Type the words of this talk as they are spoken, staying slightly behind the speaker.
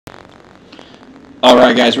All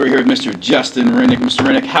right, guys, we're here with Mr. Justin Rennick. Mr.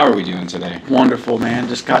 Rennick, how are we doing today? Wonderful, man.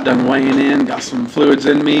 Just got done weighing in, got some fluids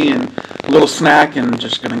in me, and a little snack, and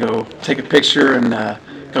just going to go take a picture and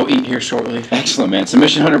go eat here shortly. Excellent, man.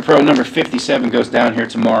 Submission Hunter Pro number 57 goes down here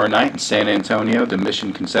tomorrow night in San Antonio, the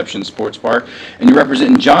Mission Conception Sports Bar, and you're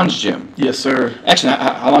representing John's Gym. Yes, sir. Excellent.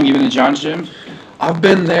 How long have you been in John's Gym? I've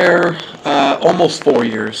been there almost 4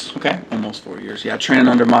 years. Okay. Almost 4 years. Yeah, training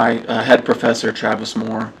under my head professor, Travis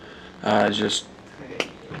Moore. Just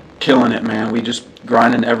killing it, man. We just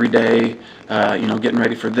grinding every day, getting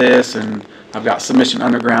ready for this, and I've got Submission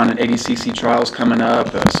Underground and ADCC trials coming up,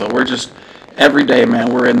 so we're just every day,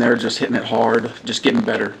 man, we're in there just hitting it hard, just getting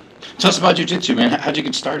better. Tell us about jiu-jitsu, man. How'd you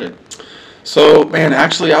get started? So, man,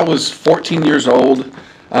 actually I was 14 years old.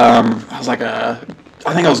 I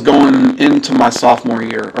think I was going into my sophomore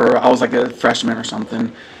year, or I was like a freshman or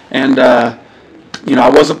something, and I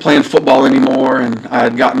wasn't playing football anymore, and I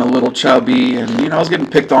had gotten a little chubby, and I was getting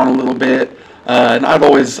picked on a little bit. And I'd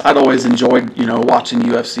always enjoyed watching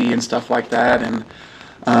UFC and stuff like that. And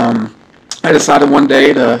I decided one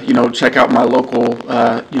day to check out my local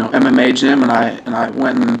MMA gym, and I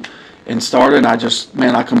went and started.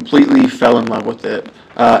 And I completely fell in love with it.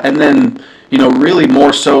 And then really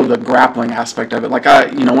more so the grappling aspect of it. Like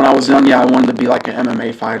when I was young, I wanted to be like an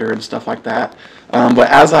MMA fighter and stuff like that. But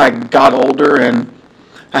as I got older and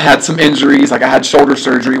I had some injuries, like I had shoulder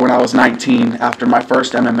surgery when I was 19 after my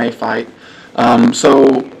first MMA fight. And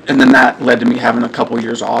then that led to me having a couple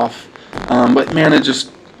years off. But man,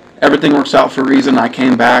 everything works out for a reason. I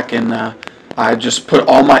came back and I just put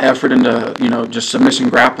all my effort into just submission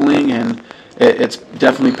grappling, and it's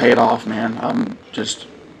definitely paid off, man. I'm just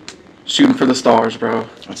shooting for the stars, bro.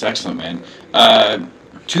 That's excellent, man.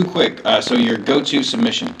 Too quick. So your go-to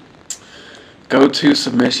submission? Go-to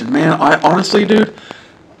submission, man. I honestly, dude,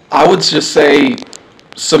 I would just say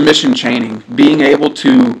submission chaining. Being able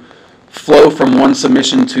to flow from one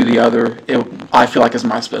submission to the other, I feel like is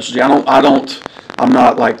my specialty. I'm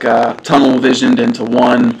not like tunnel visioned into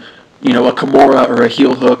one, a Kimura or a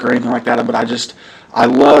heel hook or anything like that. But I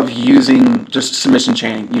love using just submission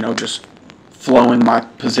chaining. Just flowing my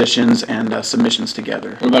positions and submissions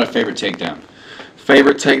together. What about a favorite takedown?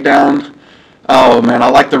 Favorite takedown? Oh man, I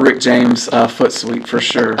like the Rick James foot sweep for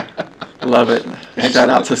sure. Love it. Excellent. Shout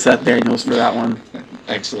out to Seth Daniels for that one.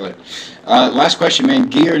 Excellent. Last question,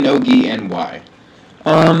 man. Gi or no gi, and why?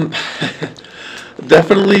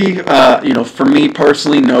 Definitely, for me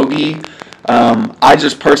personally, no gi. I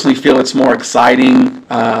just personally feel it's more exciting,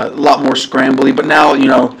 a lot more scrambly. But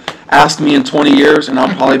now, ask me in 20 years, and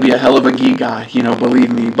I'll probably be a hell of a gi guy.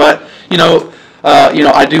 Believe me. But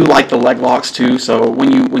I do like the leg locks too. So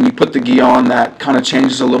when you put the gi on, that kind of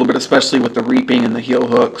changes a little bit, especially with the reaping and the heel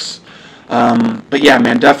hooks. But yeah,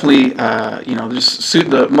 man, definitely,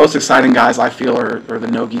 the most exciting guys I feel are the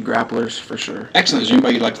no-gi grapplers for sure. Excellent. Is there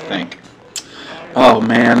anybody you'd like to thank? Oh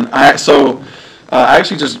man, I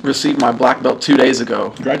actually just received my black belt 2 days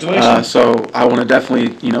ago. Congratulations. So I want to definitely,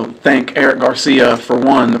 thank Eric Garcia for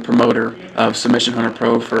one, the promoter of Submission Hunter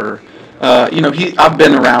Pro for, I've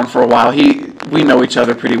been around for a while. We know each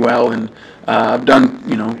other pretty well, and I've done,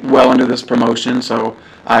 well under this promotion. So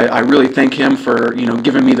I really thank him for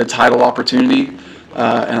giving me the title opportunity,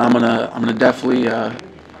 and I'm gonna definitely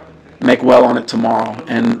make well on it tomorrow.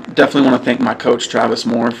 And definitely want to thank my coach Travis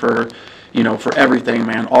Moore for for everything,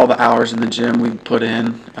 man. All the hours in the gym we put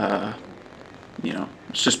in.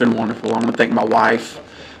 It's just been wonderful. I want to thank my wife,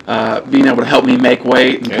 being able to help me make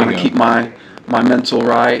weight and kind of keep my mental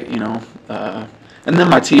right. And then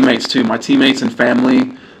my teammates too. My teammates and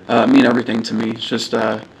family mean everything to me. It's just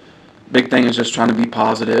big thing is just trying to be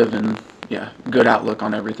positive and good outlook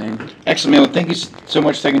on everything. Excellent, man. Well, thank you so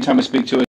much for taking time to speak to us.